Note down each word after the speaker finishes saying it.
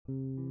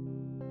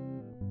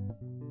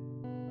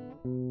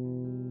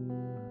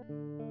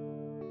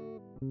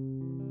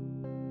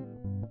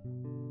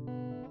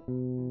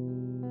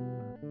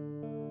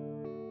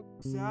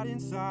Sat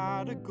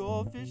inside a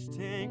goldfish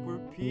tank where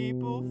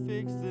people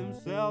fix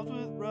themselves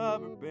with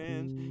rubber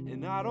bands,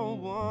 and I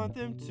don't want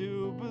them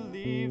to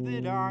believe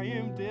that I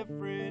am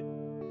different.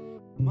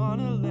 I'm on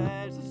a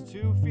ledge that's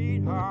 2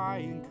 feet high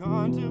and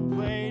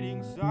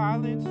contemplating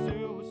silent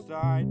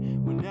suicide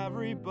when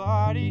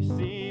everybody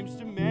seems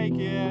to make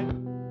it.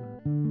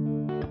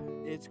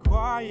 It's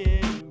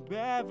quiet in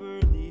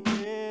Beverly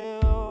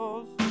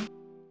Hills.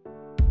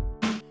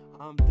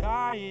 I'm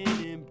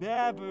dying in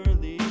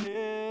Beverly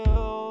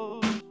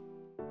Hills.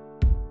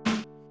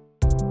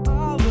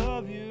 I'll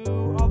love you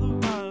all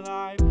of my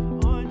life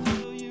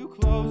until you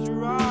close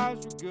your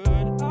eyes for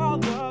good. I'll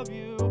love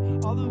you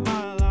all of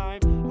my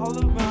life, all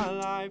of my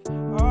life,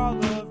 all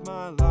of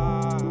my life,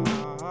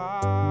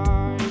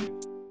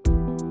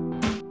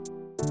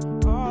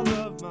 all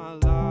of my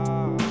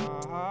life.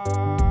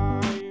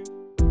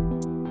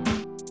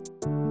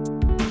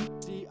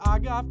 See, I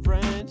got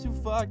friends who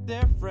fuck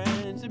their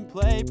friends and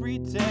play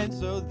pretend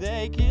so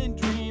they can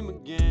dream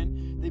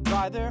again. They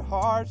buy their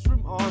hearts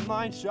from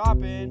online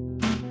shopping.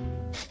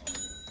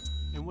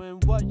 And when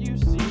what you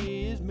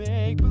see is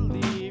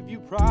make-believe, you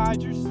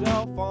pride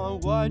yourself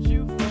on what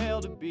you fail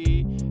to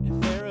be.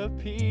 And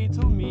therapy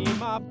told me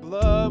my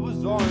blood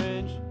was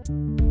orange.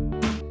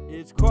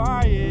 It's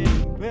quiet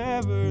in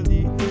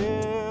Beverly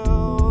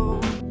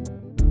Hills.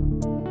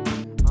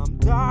 I'm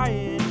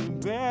dying in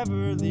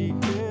Beverly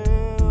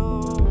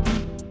Hills.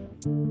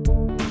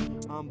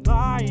 I'm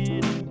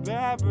lying in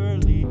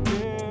Beverly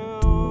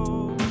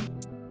Hills.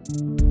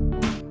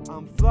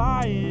 I'm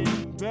flying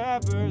in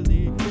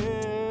Beverly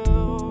Hills.